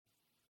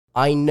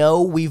I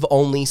know we've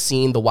only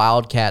seen the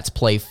Wildcats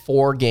play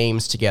 4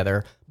 games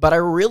together, but I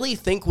really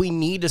think we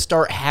need to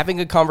start having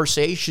a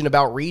conversation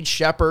about Reed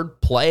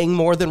Sheppard playing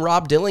more than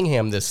Rob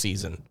Dillingham this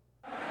season.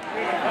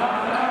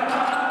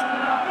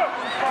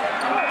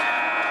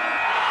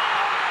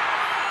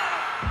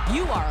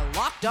 You are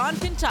Locked On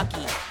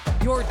Kentucky,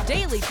 your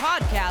daily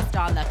podcast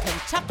on the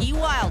Kentucky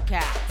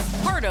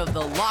Wildcats, part of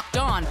the Locked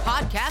On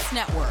Podcast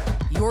Network,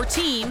 your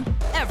team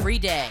every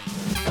day.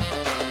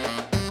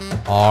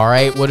 All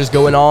right, what is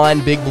going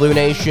on, Big Blue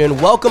Nation?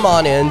 Welcome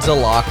on into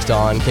Locked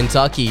On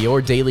Kentucky,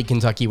 your daily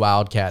Kentucky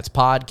Wildcats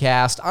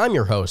podcast. I'm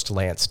your host,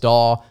 Lance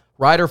Daw,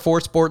 writer for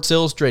Sports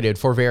Illustrated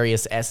for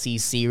various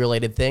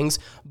SEC-related things.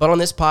 But on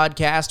this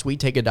podcast, we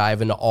take a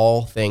dive into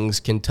all things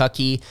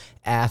Kentucky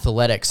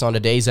athletics. On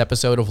today's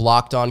episode of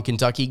Locked On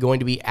Kentucky, going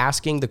to be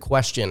asking the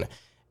question,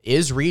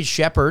 is Reed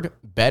Sheppard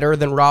better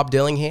than Rob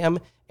Dillingham?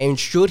 And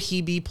should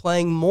he be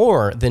playing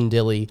more than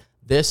Dilly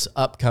this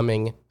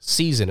upcoming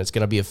season? It's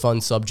going to be a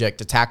fun subject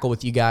to tackle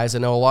with you guys. I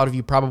know a lot of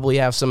you probably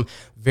have some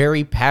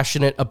very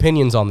passionate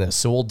opinions on this,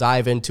 so we'll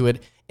dive into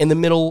it in the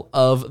middle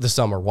of the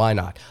summer. Why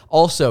not?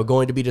 Also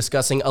going to be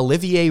discussing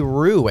Olivier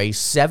Roux, a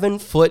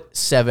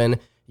 7'7",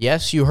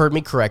 yes, you heard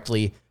me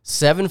correctly,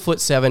 7'7",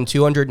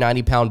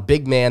 290-pound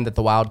big man that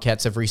the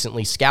Wildcats have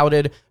recently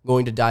scouted.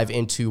 Going to dive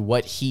into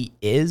what he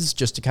is,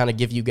 just to kind of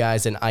give you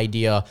guys an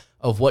idea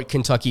of what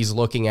Kentucky's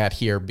looking at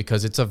here,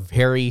 because it's a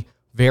very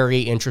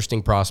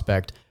interesting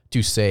prospect,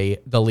 to say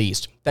the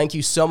least. Thank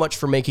you so much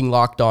for making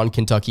Locked On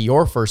Kentucky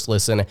your first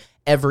listen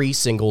every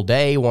single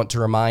day. Want to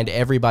remind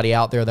everybody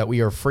out there that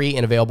we are free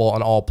and available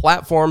on all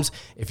platforms.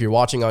 If you're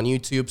watching on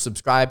YouTube,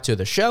 subscribe to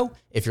the show.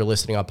 If you're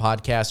listening on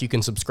podcasts, you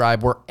can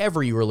subscribe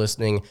wherever you are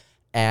listening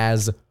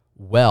as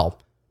well.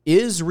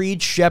 Is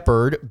Reed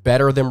Sheppard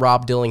better than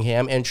Rob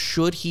Dillingham, and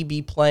should he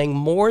be playing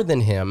more than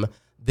him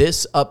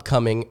this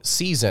upcoming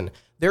season?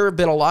 There have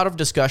been a lot of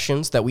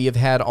discussions that we have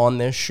had on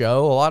this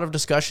show, a lot of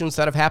discussions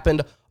that have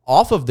happened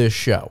off of this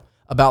show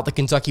about the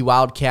Kentucky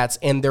Wildcats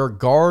and their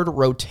guard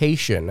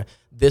rotation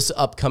this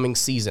upcoming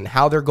season,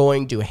 how they're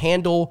going to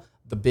handle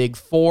the big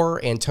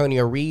four: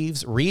 Antonio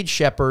Reeves, Reed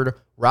Sheppard,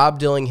 Rob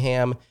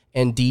Dillingham,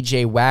 and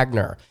DJ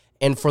Wagner.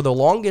 And for the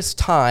longest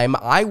time,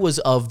 I was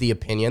of the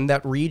opinion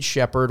that Reed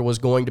Sheppard was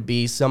going to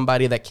be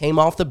somebody that came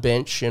off the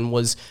bench and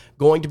was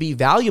going to be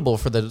valuable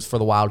for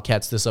the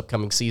Wildcats this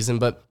upcoming season,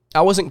 but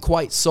I wasn't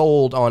quite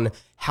sold on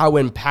how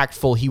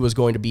impactful he was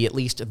going to be, at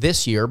least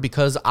this year,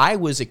 because I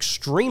was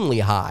extremely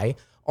high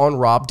on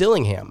Rob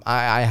Dillingham.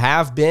 I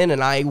have been,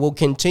 and I will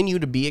continue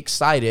to be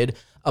excited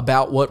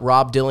about what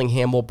Rob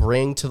Dillingham will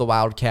bring to the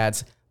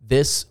Wildcats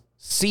this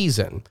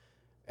season.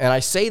 And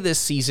I say this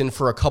season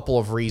for a couple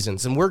of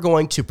reasons, and we're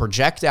going to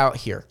project out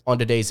here on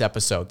today's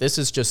episode. This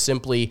is just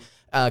simply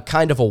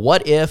kind of a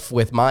what if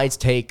with my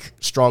take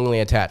strongly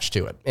attached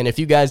to it. And if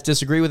you guys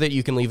disagree with it,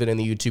 you can leave it in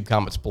the YouTube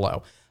comments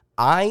below.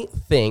 I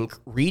think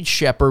Reed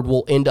Sheppard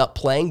will end up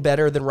playing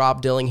better than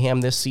Rob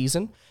Dillingham this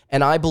season,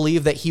 and I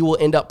believe that he will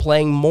end up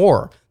playing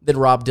more than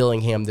Rob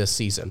Dillingham this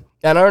season.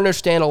 And I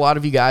understand a lot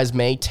of you guys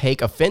may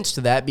take offense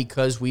to that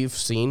because we've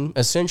seen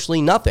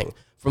essentially nothing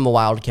from the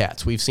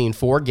Wildcats. We've seen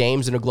 4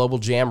 games in a Global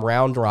Jam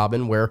round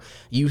robin where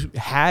you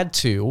had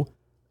to,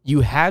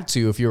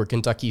 if you were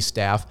Kentucky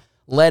staff,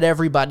 let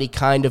everybody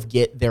kind of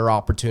get their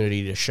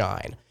opportunity to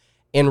shine.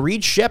 And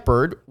Reed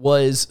Sheppard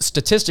was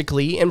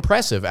statistically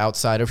impressive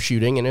outside of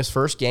shooting. In his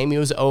first game, he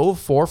was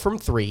 0-4 from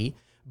 3,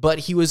 but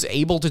he was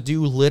able to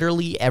do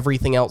literally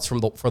everything else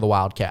for the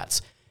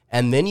Wildcats.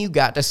 And then you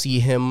got to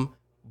see him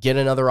get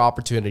another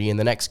opportunity in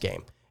the next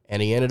game.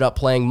 And he ended up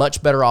playing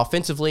much better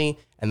offensively.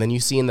 And then you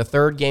see in the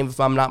third game, if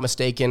I'm not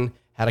mistaken,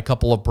 had a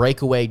couple of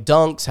breakaway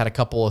dunks, had a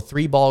couple of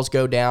 3 balls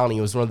go down. He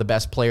was one of the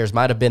best players,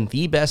 might have been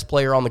the best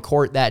player on the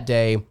court that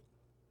day.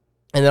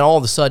 And then all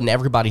of a sudden,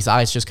 everybody's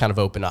eyes just kind of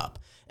open up.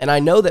 And I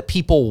know that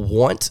people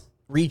want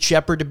Reed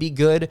Sheppard to be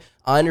good.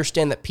 I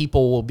understand that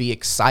people will be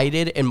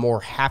excited and more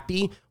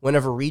happy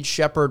whenever Reed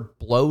Sheppard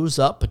blows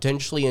up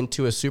potentially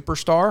into a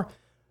superstar.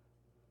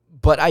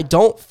 But I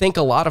don't think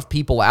a lot of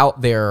people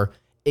out there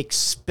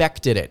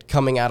expected it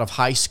coming out of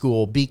high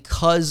school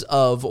because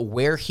of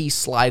where he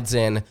slides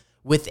in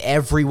with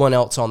everyone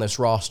else on this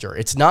roster.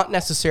 It's not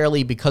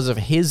necessarily because of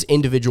his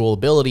individual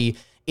ability.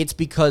 It's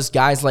because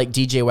guys like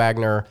DJ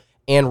Wagner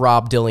and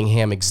Rob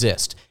Dillingham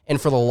exist.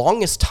 And for the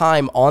longest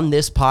time on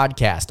this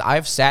podcast,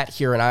 I've sat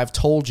here and I've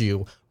told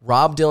you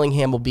Rob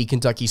Dillingham will be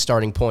Kentucky's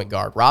starting point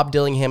guard. Rob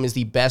Dillingham is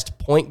the best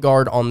point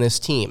guard on this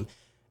team.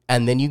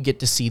 And then you get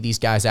to see these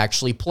guys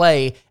actually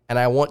play. And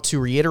I want to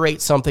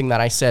reiterate something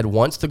that I said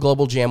once the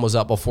Global Jam was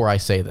up before I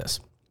say this.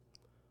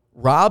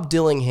 Rob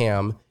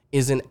Dillingham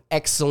is an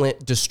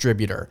excellent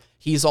distributor.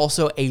 He's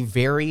also a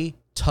very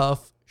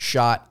tough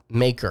shot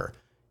maker.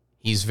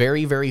 He's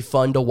very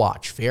fun to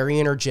watch, very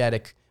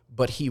energetic,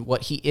 but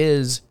what he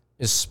is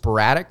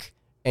sporadic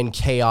and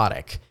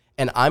chaotic.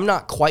 And I'm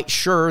not quite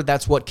sure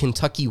that's what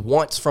Kentucky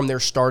wants from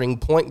their starting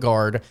point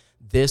guard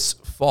this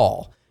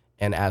fall.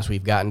 And as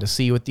we've gotten to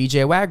see with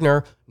DJ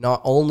Wagner,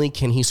 not only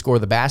can he score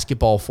the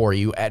basketball for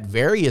you at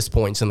various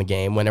points in the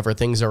game, whenever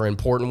things are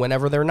important,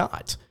 whenever they're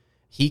not.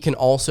 He can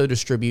also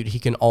distribute. He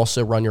can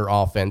also run your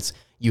offense.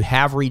 You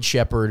have Reed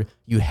Sheppard.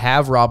 You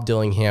have Rob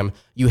Dillingham.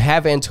 You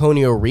have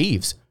Antonio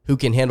Reeves, who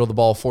can handle the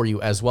ball for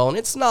you as well. And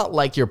it's not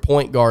like your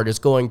point guard is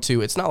going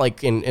to, it's not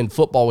like in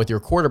football with your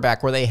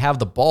quarterback where they have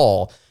the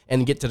ball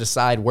and get to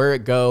decide where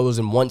it goes,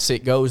 and once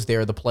it goes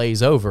there, the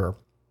play's over.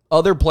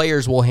 Other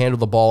players will handle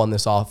the ball in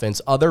this offense.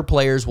 Other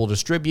players will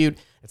distribute.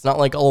 It's not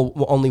like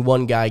only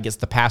one guy gets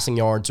the passing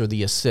yards or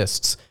the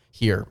assists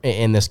here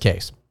in this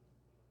case.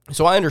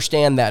 So I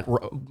understand that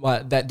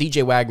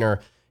DJ Wagner,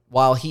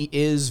 while he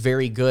is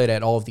very good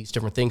at all of these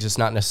different things, it's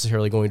not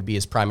necessarily going to be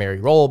his primary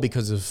role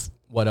because of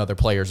what other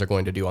players are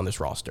going to do on this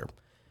roster.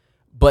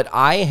 But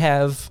I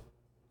have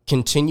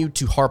continued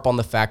to harp on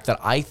the fact that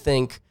I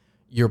think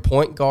your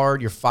point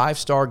guard, your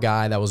 5-star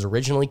guy that was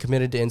originally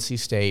committed to NC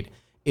State,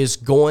 is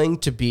going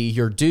to be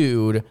your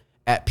dude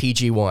at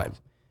PG1.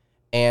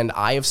 And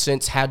I have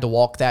since had to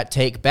walk that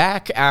take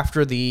back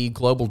after the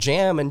Global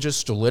Jam and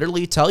just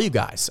literally tell you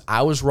guys,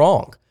 I was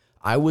wrong.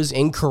 I was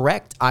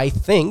incorrect, I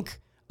think,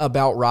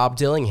 about Rob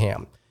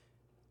Dillingham.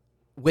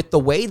 With the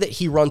way that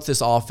he runs this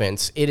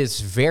offense, it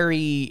is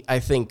very, I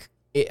think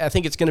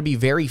it's going to be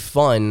very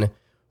fun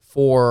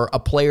for a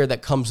player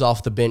that comes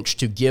off the bench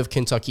to give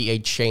Kentucky a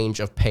change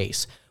of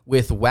pace.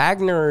 With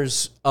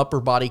Wagner's upper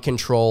body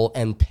control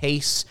and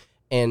pace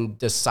and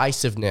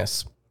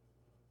decisiveness,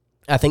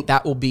 I think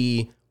that will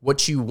be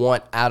what you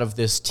want out of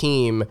this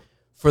team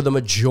for the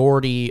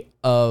majority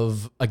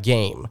of a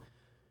game.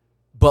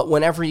 But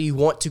whenever you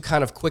want to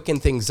kind of quicken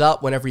things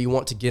up, whenever you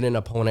want to get an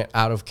opponent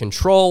out of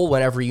control,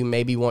 whenever you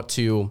maybe want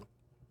to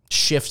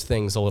shift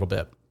things a little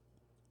bit,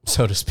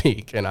 so to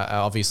speak, and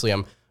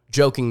I'm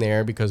joking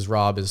there because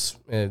Rob is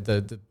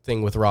the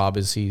thing with Rob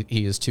is he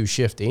is too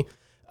shifty.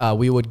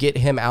 We would get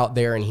him out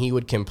there and he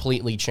would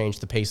completely change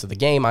the pace of the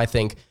game. I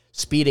think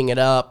speeding it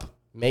up,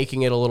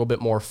 making it a little bit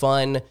more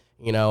fun,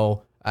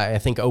 I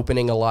think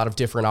opening a lot of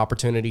different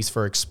opportunities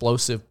for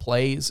explosive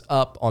plays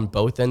up on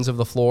both ends of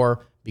the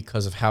floor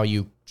because of how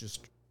you just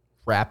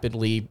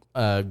rapidly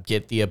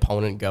get the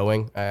opponent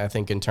going, I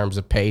think, in terms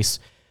of pace.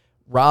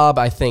 Rob,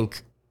 I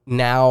think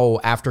now,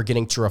 after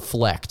getting to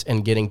reflect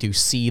and getting to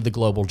see the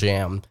Global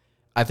Jam,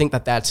 I think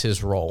that that's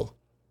his role.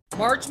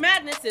 March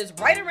Madness is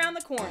right around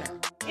the corner.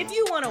 If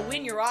you want to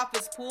win your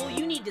office pool,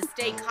 you need to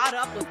stay caught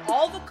up with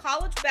all the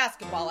college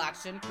basketball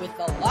action with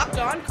the Locked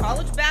On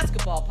College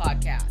Basketball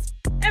Podcast.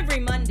 Every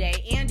Monday,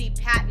 Andy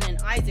Patton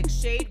and Isaac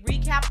Shade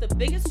recap the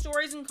biggest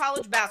stories in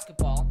college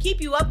basketball,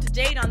 keep you up to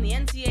date on the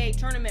NCAA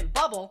tournament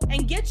bubble,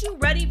 and get you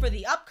ready for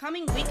the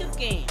upcoming week of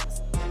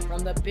games. From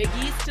the Big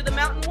East to the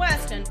Mountain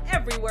West and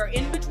everywhere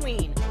in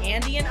between,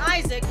 Andy and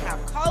Isaac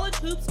have college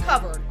hoops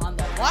covered on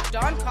the Locked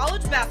On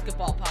College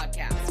Basketball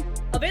Podcast.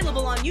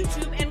 Available on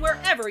YouTube and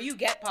wherever you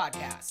get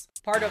podcasts.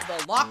 Part of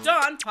the Locked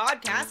On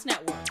Podcast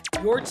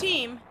Network. Your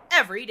team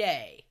every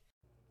day.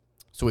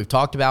 So we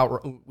talked about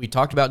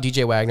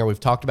DJ Wagner, we've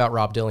talked about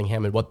Rob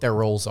Dillingham and what their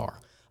roles are.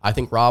 I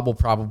think Rob will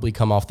probably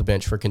come off the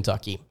bench for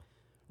Kentucky.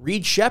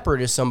 Reed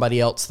Sheppard is somebody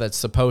else that's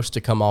supposed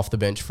to come off the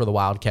bench for the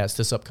Wildcats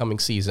this upcoming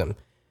season.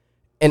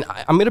 And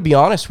I'm going to be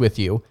honest with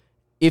you,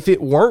 if it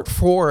weren't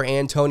for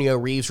Antonio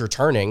Reeves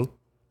returning,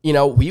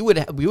 we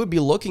would be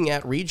looking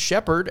at Reed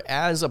Sheppard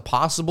as a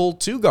possible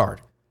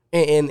 2-guard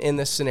in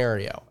this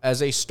scenario,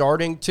 as a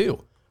starting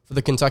 2 for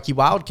the Kentucky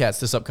Wildcats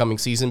this upcoming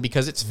season,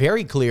 because it's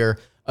very clear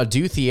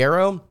Adu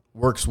Thiero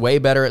works way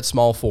better at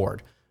small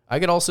forward. I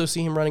could also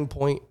see him running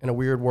point in a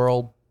weird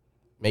world,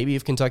 maybe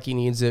if Kentucky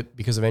needs it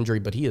because of injury,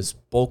 but he is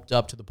bulked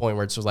up to the point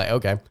where it's just like,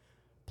 okay,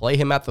 play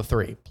him at the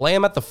 3. Play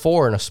him at the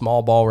 4 in a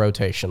small ball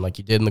rotation like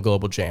you did in the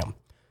Global Jam.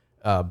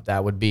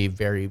 That would be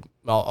very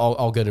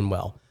all good and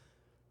well.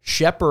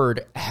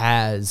 Sheppard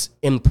has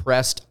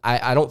impressed,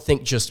 I don't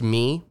think just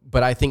me,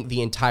 but I think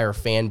the entire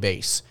fan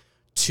base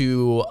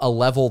to a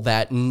level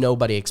that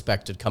nobody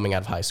expected coming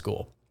out of high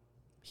school.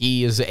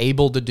 He was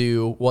able to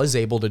do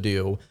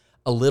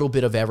a little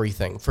bit of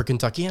everything for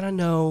Kentucky. And I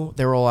know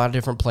there were a lot of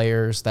different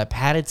players that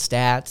padded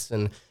stats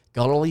and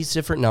got all these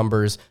different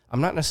numbers. I'm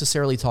not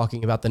necessarily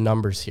talking about the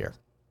numbers here.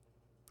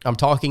 I'm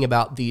talking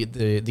about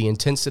the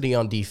intensity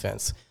on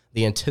defense,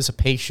 the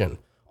anticipation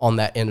on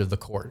that end of the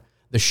court,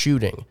 the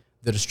shooting,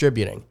 the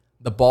distributing,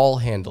 the ball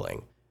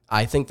handling.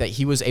 I think that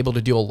he was able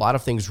to do a lot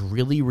of things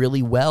really,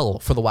 really well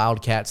for the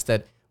Wildcats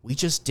that we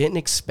just didn't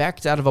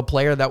expect out of a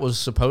player that was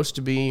supposed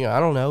to be,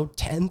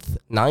 10th,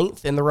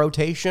 9th in the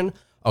rotation,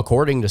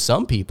 according to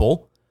some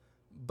people.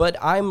 But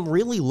I'm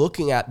really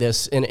looking at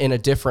this in a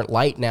different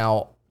light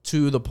now,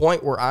 to the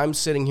point where I'm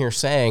sitting here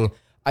saying,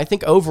 I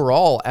think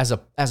overall, as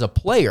a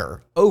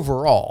player,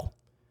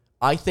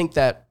 I think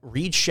that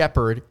Reed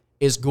Sheppard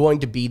is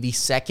going to be the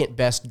second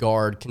best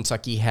guard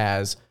Kentucky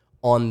has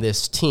on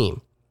this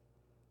team.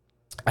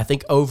 I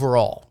think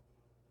overall.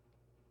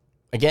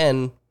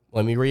 Again,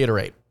 let me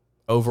reiterate.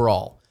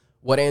 Overall,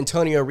 what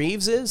Antonio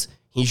Reeves is,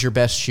 he's your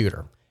best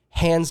shooter.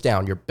 Hands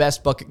down, your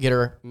best bucket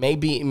getter, may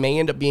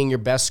end up being your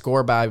best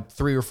scorer by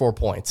 3 or 4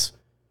 points.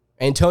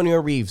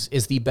 Antonio Reeves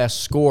is the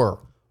best scorer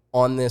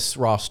on this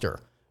roster.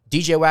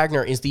 DJ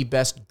Wagner is the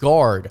best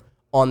guard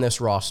on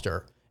this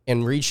roster.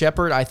 And Reed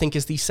Sheppard, I think,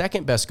 is the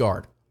second best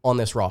guard on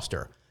this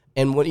roster.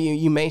 And what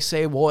you may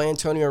say, well,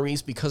 Antonio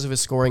Reeves, because of his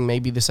scoring, may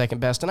be the second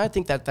best. And I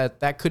think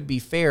that could be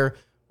fair.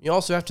 You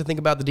also have to think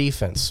about the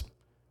defense.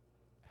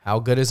 How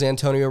good is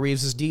Antonio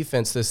Reeves'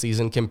 defense this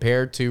season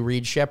compared to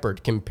Reed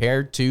Sheppard,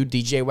 compared to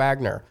DJ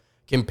Wagner,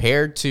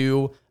 compared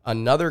to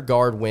another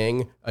guard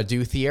wing,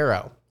 Adu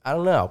Thiero? I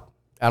don't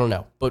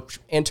know. But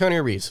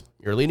Antonio Reeves,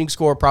 your leading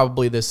scorer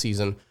probably this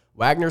season.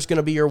 Wagner's going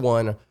to be your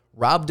one.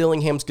 Rob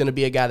Dillingham's going to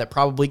be a guy that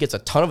probably gets a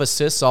ton of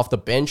assists off the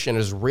bench and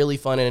is really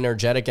fun and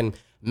energetic and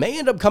may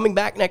end up coming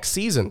back next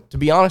season, to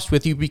be honest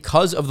with you,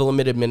 because of the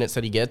limited minutes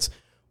that he gets.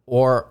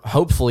 Or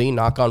hopefully,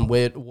 knock on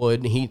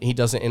wood, he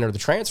doesn't enter the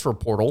transfer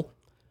portal.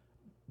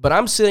 But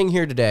I'm sitting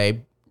here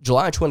today,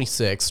 July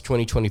 26,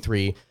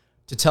 2023,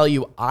 to tell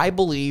you I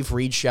believe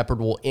Reed Sheppard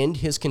will end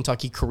his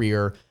Kentucky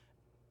career,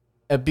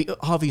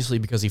 obviously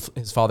because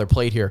his father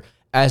played here,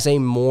 as a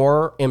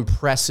more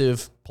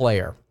impressive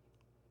player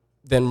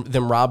than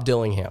Rob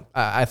Dillingham.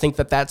 I think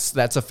that's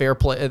a fair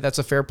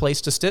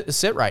place to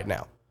sit right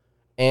now.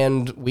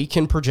 And we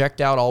can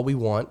project out all we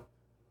want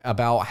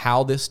about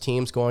how this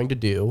team's going to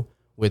do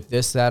with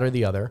this, that, or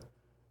the other.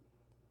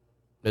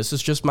 This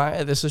is just my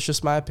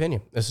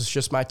opinion. This is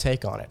just my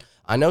take on it.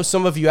 I know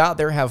some of you out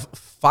there have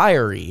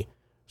fiery,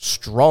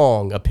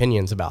 strong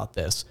opinions about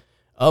this,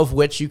 of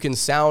which you can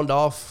sound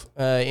off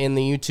in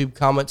the YouTube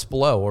comments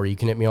below, or you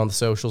can hit me on the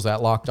socials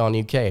at Locked On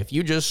UK. If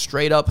you just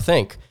straight up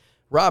think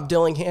Rob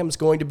Dillingham is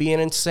going to be an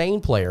insane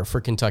player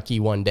for Kentucky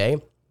one day,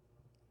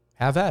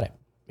 have at it.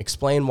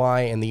 Explain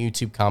why in the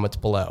YouTube comments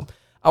below.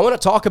 I want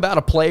to talk about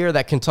a player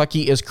that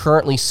Kentucky is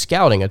currently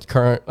scouting,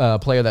 a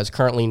player that's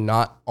currently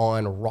not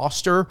on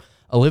roster,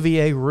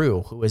 Olivier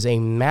Roux, who is a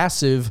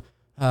massive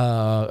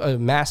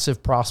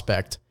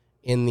prospect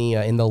in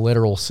the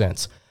literal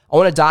sense. I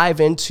want to dive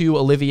into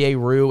Olivier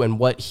Roux and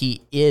what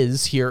he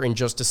is here in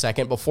just a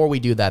second. Before we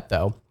do that,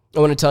 though, I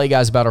want to tell you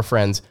guys about our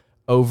friends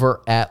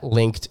over at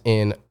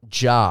LinkedIn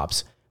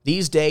Jobs.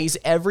 These days,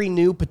 every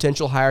new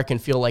potential hire can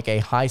feel like a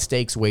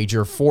high-stakes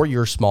wager for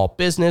your small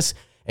business,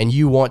 and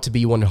you want to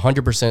be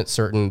 100%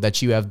 certain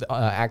that you have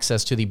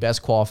access to the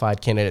best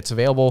qualified candidates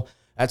available.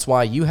 That's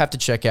why you have to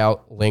check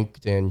out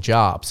LinkedIn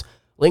Jobs.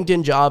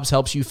 LinkedIn Jobs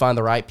helps you find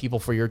the right people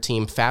for your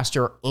team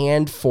faster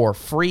and for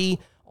free.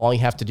 All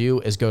you have to do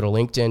is go to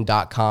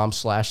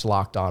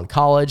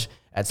linkedin.com/lockedoncollege.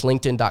 That's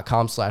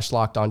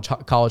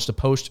linkedin.com/lockedoncollege to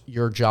post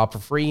your job for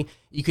free.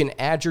 You can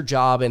add your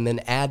job and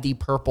then add the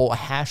purple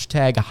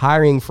hashtag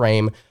hiring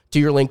frame to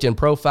your LinkedIn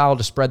profile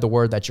to spread the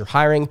word that you're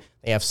hiring.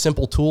 They have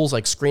simple tools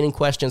like screening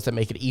questions that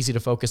make it easy to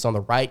focus on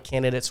the right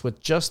candidates with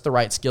just the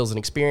right skills and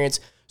experience,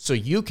 so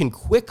you can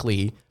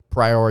quickly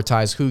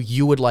prioritize who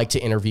you would like to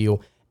interview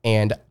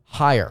and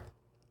hire.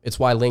 It's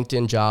why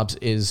LinkedIn Jobs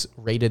is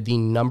rated the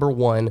number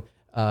one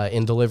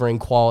in delivering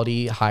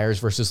quality hires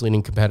versus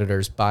leading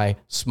competitors by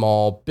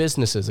small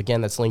businesses.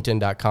 Again, that's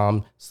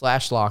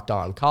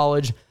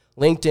linkedin.com/lockedoncollege,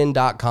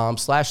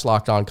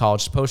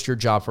 linkedin.com/lockedoncollege to post your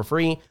job for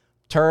free.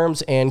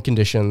 Terms and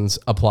conditions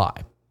apply.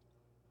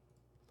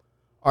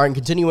 All right,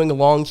 continuing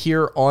along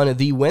here on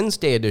the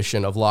Wednesday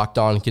edition of Locked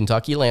On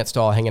Kentucky, Lance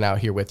Dahl hanging out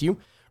here with you.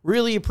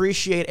 Really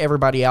appreciate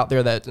everybody out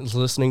there that is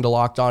listening to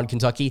Locked On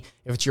Kentucky.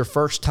 If it's your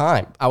first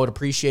time, I would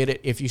appreciate it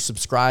if you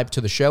subscribe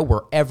to the show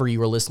wherever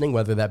you are listening,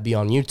 whether that be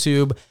on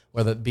YouTube,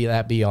 whether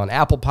that be on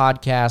Apple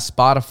Podcasts,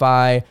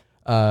 Spotify,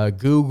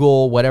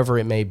 Google, whatever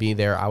it may be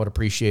there. I would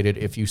appreciate it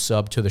if you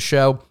sub to the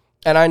show.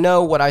 And I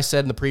know what I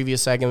said in the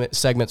previous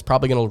segment's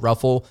probably going to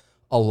ruffle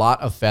a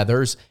lot of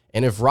feathers.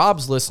 And if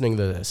Rob's listening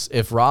to this,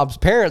 if Rob's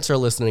parents are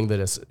listening to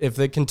this, if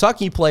the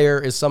Kentucky player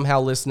is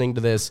somehow listening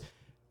to this,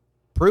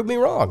 prove me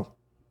wrong.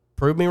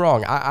 Prove me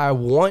wrong. I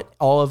want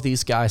all of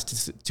these guys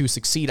to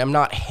succeed. I'm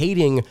not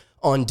hating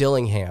on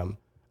Dillingham.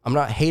 I'm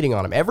not hating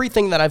on him.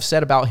 Everything that I've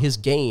said about his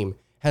game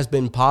has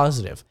been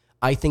positive.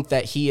 I think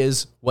that he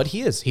is what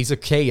he is. He's a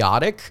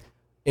chaotic,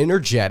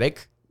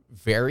 energetic,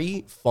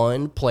 very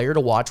fun player to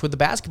watch with the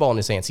basketball in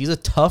his hands. He's a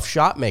tough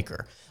shot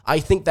maker. I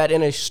think that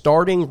in a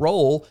starting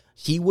role,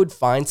 he would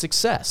find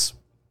success.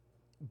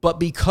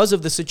 But because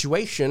of the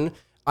situation,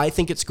 I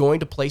think it's going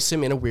to place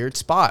him in a weird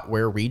spot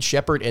where Reed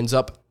Sheppard ends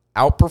up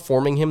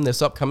outperforming him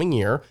this upcoming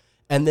year.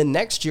 And then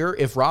next year,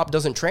 if Rob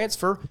doesn't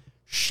transfer,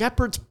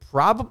 Sheppard's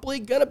probably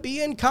going to be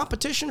in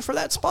competition for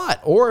that spot.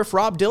 Or if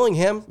Rob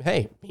Dillingham,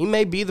 hey, he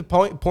may be the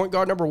point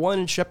guard number one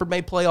and Sheppard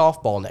may play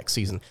off ball next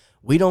season.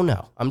 We don't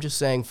know. I'm just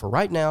saying for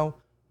right now,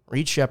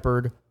 Reed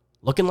Sheppard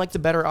looking like the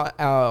better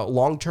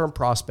long-term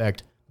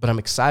prospect, but I'm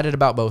excited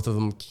about both of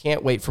them.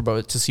 Can't wait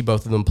to see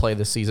both of them play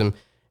this season.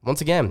 Once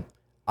again,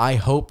 I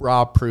hope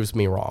Rob proves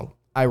me wrong.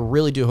 I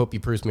really do hope he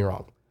proves me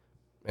wrong.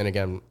 And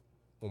again,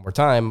 one more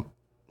time,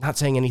 not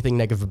saying anything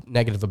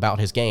negative about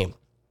his game.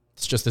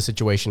 It's just the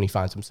situation he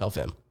finds himself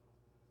in.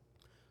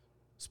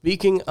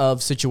 Speaking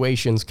of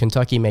situations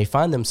Kentucky may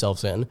find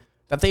themselves in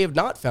that they have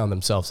not found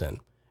themselves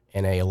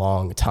in a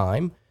long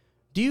time,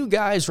 do you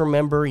guys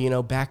remember,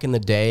 back in the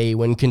day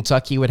when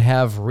Kentucky would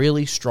have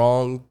really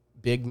strong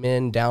big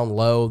men down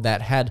low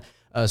that had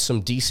some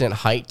decent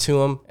height to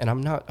them? And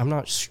I'm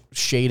not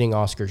shading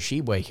Oscar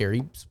Tshiebwe here.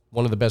 He's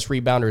one of the best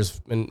rebounders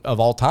of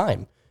all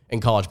time in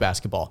college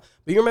basketball.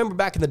 But you remember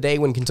back in the day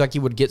when Kentucky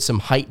would get some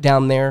height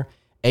down there,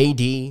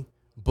 AD,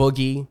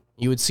 Boogie,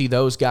 you would see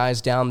those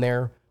guys down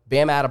there.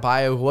 Bam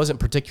Adebayo, who wasn't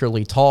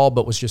particularly tall,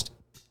 but was just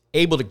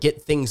able to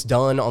get things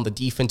done on the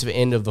defensive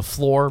end of the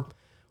floor.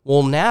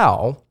 Well,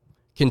 now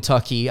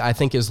Kentucky, I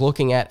think, is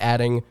looking at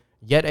adding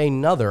yet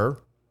another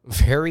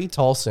very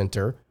tall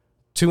center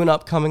to an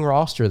upcoming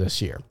roster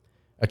this year.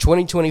 A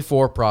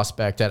 2024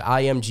 prospect at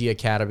IMG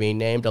Academy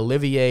named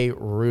Olivier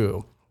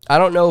Roux. I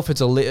don't know if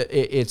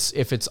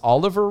it's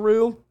Oliver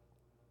Roux.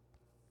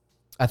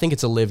 I think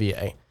it's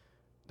Olivier.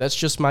 That's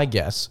just my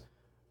guess.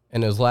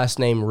 And his last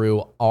name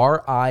Roux,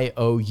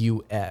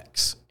 Riaux.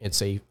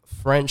 It's a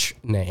French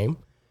name.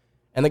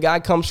 And the guy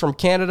comes from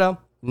Canada,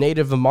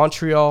 native of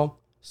Montreal,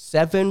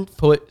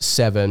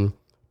 7'7",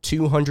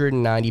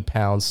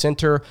 290-pound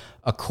center,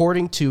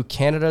 according to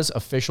Canada's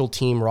official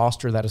team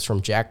roster. That is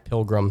from Jack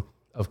Pilgrim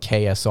of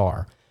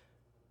KSR.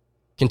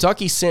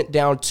 Kentucky sent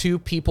down 2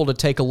 people to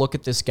take a look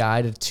at this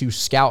guy to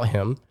scout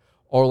him.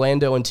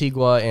 Orlando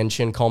Antigua and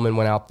Chin Coleman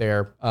went out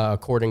there,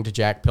 according to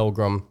Jack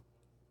Pilgrim,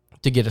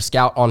 to get a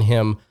scout on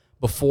him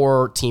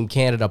before Team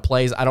Canada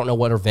plays. I don't know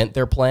what event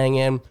they're playing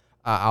in.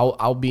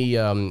 I'll be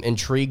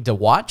intrigued to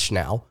watch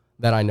now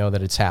that I know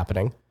that it's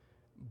happening.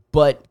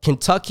 But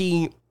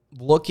Kentucky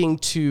looking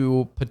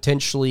to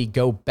potentially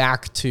go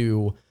back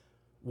to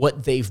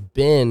what they've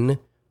been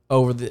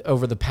over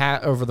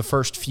the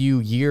first few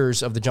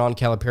years of the John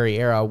Calipari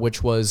era,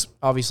 which was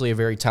obviously a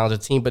very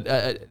talented team,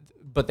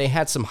 but they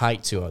had some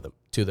height to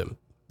them.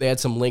 They had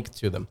some length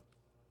to them.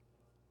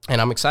 And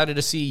I'm excited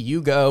to see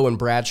Hugo and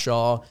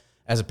Bradshaw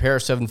as a pair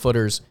of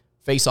 7-footers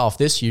face off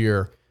this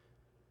year.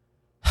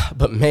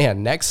 But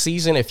man, next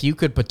season, if you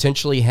could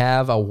potentially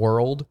have a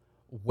world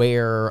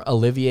where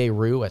Olivier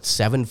Roux at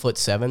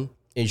 7'7"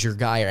 is your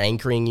guy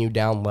anchoring you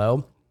down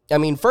low, I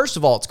mean, first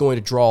of all, it's going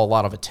to draw a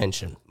lot of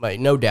attention, like,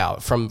 no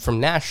doubt, from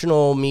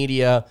national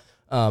media,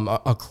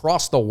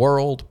 across the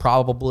world,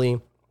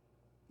 probably.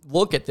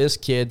 Look at this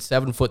kid,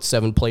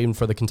 7'7", playing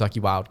for the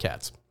Kentucky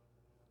Wildcats.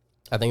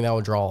 I think that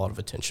would draw a lot of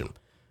attention.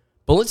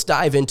 But let's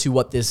dive into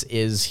what this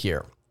is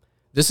here.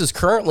 This is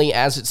currently,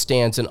 as it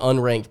stands, an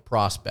unranked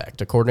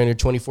prospect. According to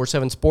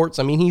 24/7 Sports,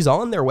 I mean, he's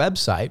on their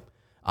website,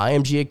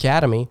 IMG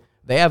Academy.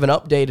 They haven't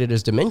updated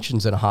his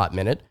dimensions in a hot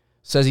minute.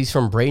 Says he's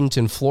from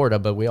Bradenton, Florida,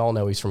 but we all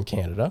know he's from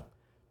Canada.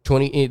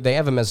 They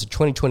have him as a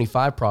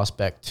 2025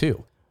 prospect,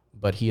 too,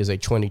 but he is a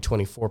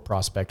 2024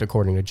 prospect,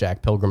 according to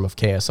Jack Pilgrim of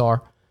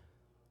KSR.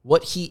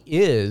 What he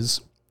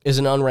is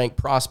an unranked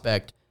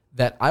prospect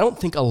that I don't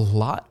think a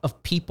lot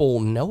of people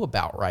know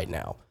about right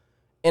now.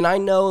 And I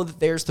know that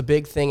there's the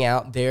big thing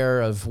out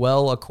there of,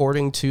 well,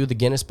 according to the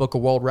Guinness Book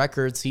of World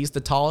Records, he's the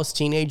tallest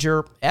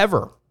teenager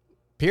ever,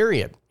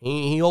 period.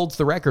 He holds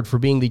the record for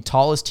being the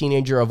tallest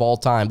teenager of all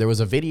time. There was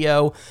a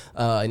video,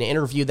 an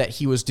interview that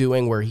he was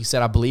doing where he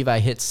said, I believe I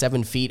hit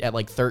 7 feet at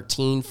like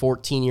 13,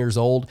 14 years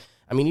old.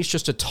 I mean, he's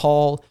just a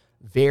tall,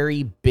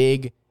 very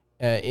big,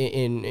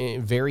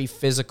 in very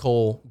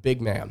physical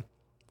big man.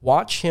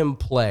 Watch him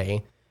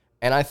play,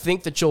 and I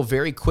think that you'll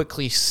very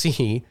quickly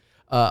see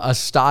a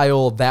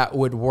style that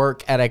would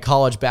work at a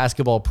college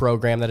basketball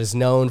program that is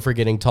known for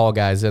getting tall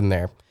guys in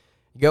there.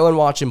 Go and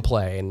watch him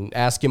play and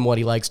ask him what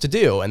he likes to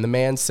do. And the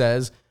man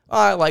says,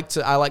 I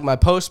like my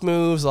post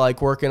moves, I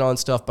like working on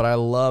stuff, but I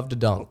love to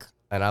dunk.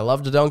 And I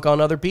love to dunk on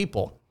other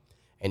people.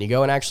 And you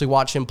go and actually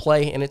watch him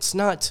play, and it's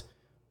not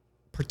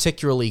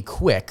particularly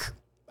quick,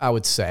 I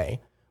would say,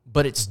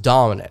 but it's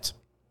dominant.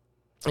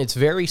 It's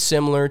very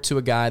similar to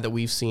a guy that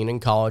we've seen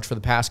in college for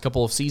the past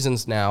couple of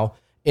seasons now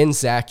in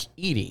Zach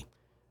Edey.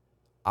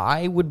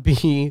 I would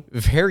be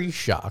very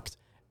shocked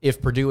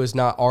if Purdue has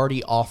not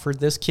already offered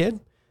this kid.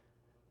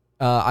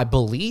 I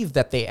believe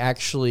that they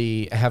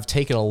actually have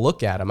taken a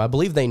look at him. I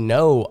believe they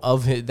know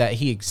that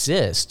he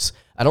exists.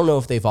 I don't know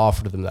if they've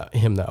offered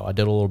him, though. I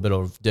did a little bit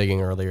of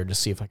digging earlier to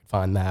see if I could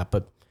find that.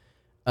 But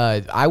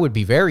I would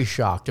be very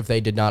shocked if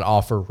they did not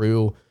offer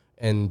Roux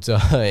and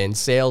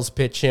sales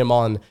pitch him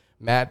on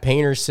Matt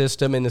Painter's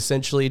system and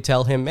essentially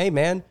tell him, hey,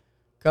 man,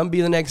 come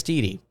be the next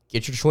Edey.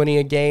 Get your 20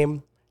 a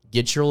game.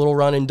 Get your little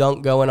run and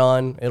dunk going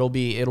on. It'll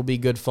be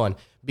good fun.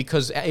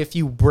 Because if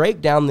you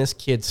break down this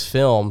kid's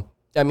film,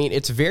 I mean,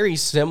 it's very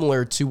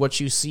similar to what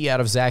you see out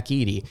of Zach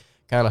Edey.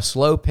 Kind of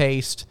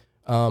slow-paced,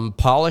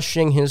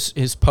 polishing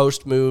his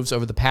post moves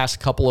over the past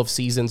couple of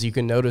seasons. You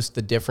can notice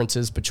the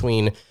differences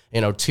between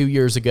 2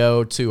 years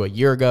ago to a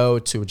year ago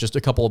to just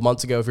a couple of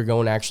months ago. If you're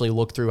going to actually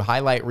look through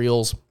highlight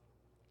reels,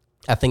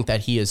 I think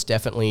that he has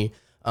definitely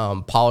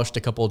polished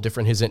a couple of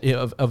different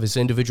of his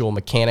individual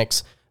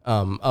mechanics,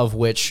 of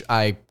which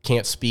I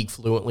can't speak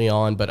fluently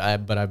on, but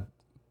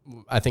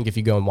I think if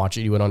you go and watch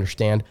it, you would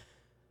understand.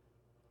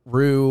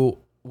 Roux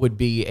would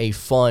be a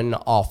fun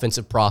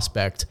offensive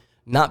prospect,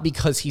 not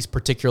because he's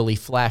particularly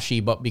flashy,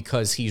 but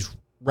because he's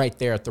right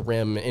there at the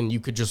rim and you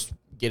could just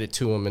get it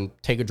to him and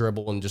take a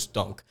dribble and just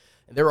dunk.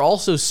 There are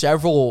also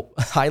several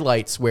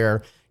highlights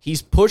where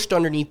he's pushed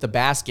underneath the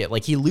basket.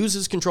 Like he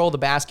loses control of the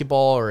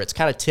basketball or it's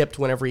kind of tipped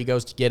whenever he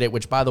goes to get it,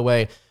 which, by the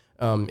way,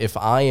 If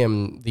I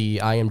am the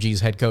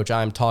IMG's head coach,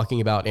 I'm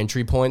talking about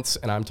entry points,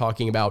 and I'm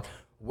talking about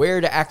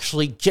where to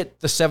actually get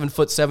the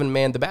 7'7"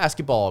 man the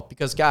basketball.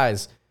 Because,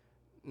 guys,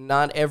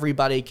 not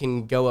everybody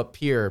can go up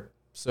here,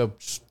 so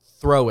just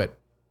throw it.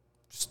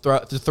 Just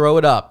throw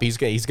it up. He's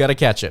got to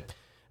catch it.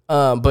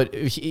 But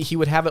he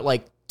would have it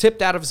like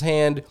tipped out of his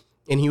hand,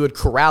 and he would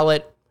corral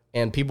it,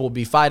 and people would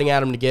be fighting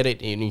at him to get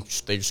it, and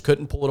they just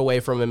couldn't pull it away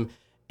from him,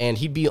 and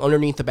he'd be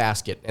underneath the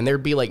basket, and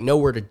there'd be like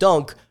nowhere to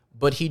dunk,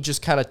 but he'd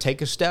just kind of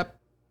take a step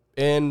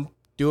and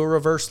do a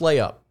reverse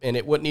layup, and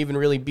it wouldn't even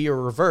really be a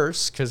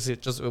reverse because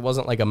it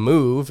wasn't like a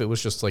move. It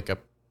was just like a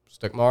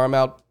stuck my arm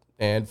out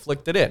and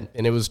flicked it in,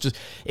 and it was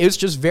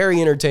just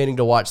very entertaining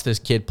to watch this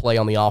kid play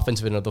on the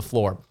offensive end of the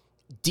floor.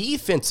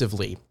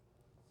 Defensively,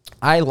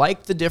 I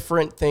like the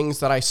different things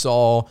that I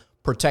saw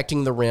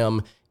protecting the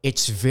rim.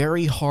 It's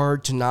very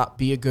hard to not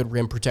be a good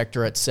rim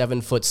protector at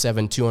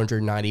 7'7",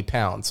 290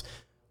 pounds.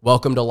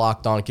 Welcome to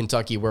Locked On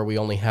Kentucky, where we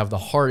only have the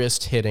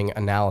hardest hitting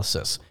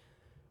analysis.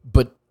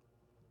 But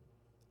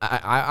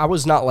I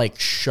was not like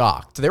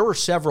shocked. There were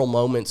several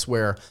moments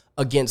where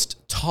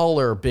against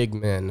taller big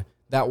men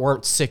that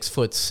weren't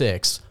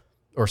 6'6"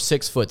 or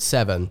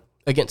 6'7",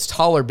 against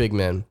taller big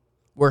men,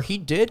 where he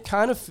did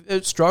kind of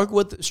struggle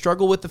with the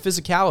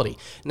physicality.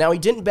 Now, he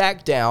didn't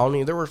back down.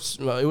 It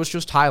was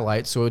just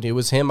highlights, so it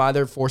was him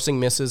either forcing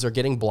misses or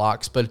getting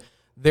blocks, but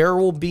there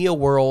will be a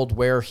world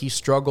where he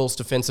struggles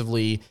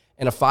defensively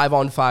in a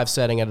 5-on-5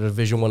 setting at a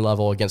Division I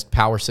level against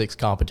Power 6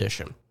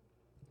 competition.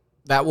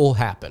 That will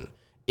happen.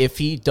 If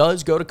he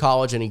does go to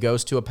college and he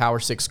goes to a Power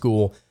 6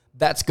 school,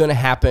 that's going to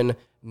happen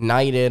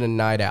night in and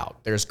night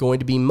out. There's going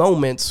to be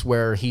moments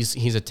where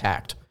he's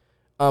attacked.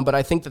 But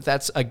I think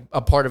that's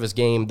a part of his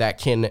game that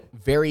can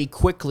very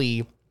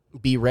quickly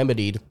be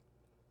remedied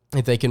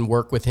if they can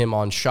work with him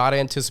on shot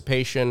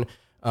anticipation,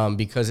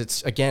 because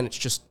it's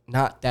just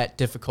not that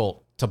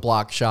difficult to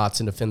block shots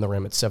and defend the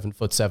rim at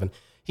 7'7".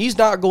 He's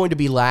not going to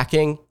be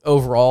lacking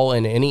overall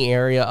in any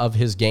area of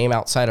his game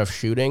outside of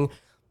shooting.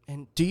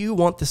 And do you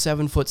want the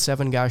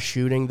 7'7" guy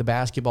shooting the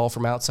basketball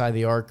from outside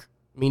the arc?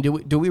 I mean,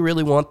 do we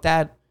really want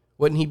that?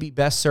 Wouldn't he be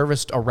best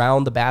serviced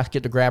around the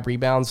basket to grab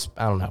rebounds?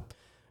 I don't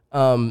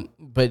know.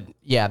 But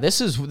yeah,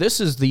 this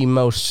is the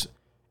most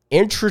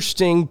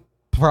interesting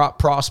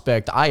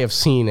prospect I have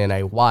seen in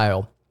a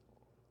while.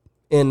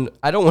 And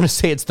I don't want to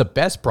say it's the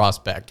best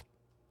prospect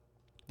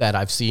that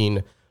I've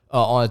seen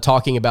on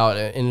talking about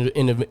an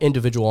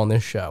individual on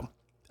this show.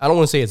 I don't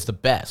want to say it's the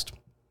best,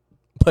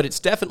 but it's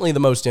definitely the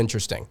most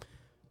interesting.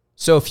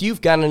 So if you've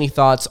got any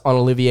thoughts on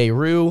Olivier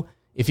Roux,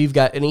 if you've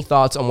got any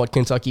thoughts on what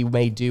Kentucky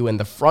may do in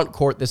the front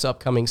court this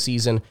upcoming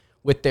season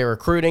with their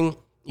recruiting,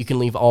 you can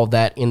leave all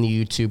that in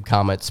the YouTube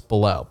comments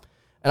below.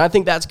 And I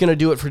think that's going to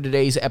do it for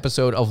today's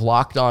episode of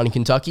Locked On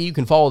Kentucky. You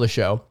can follow the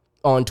show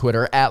on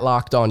Twitter at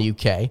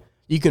LockedOnUK.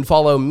 You can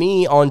follow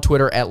me on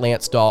Twitter at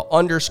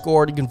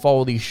LanceDahl_. You can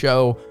follow the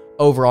show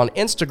over on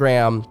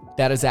Instagram.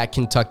 That is at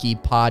Kentucky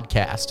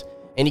Podcast.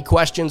 Any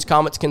questions,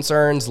 comments,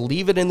 concerns,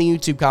 leave it in the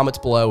YouTube comments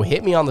below.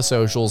 Hit me on the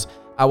socials.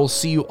 I will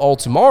see you all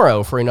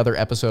tomorrow for another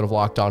episode of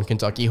Locked On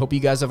Kentucky. Hope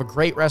you guys have a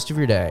great rest of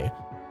your day,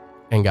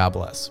 and God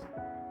bless.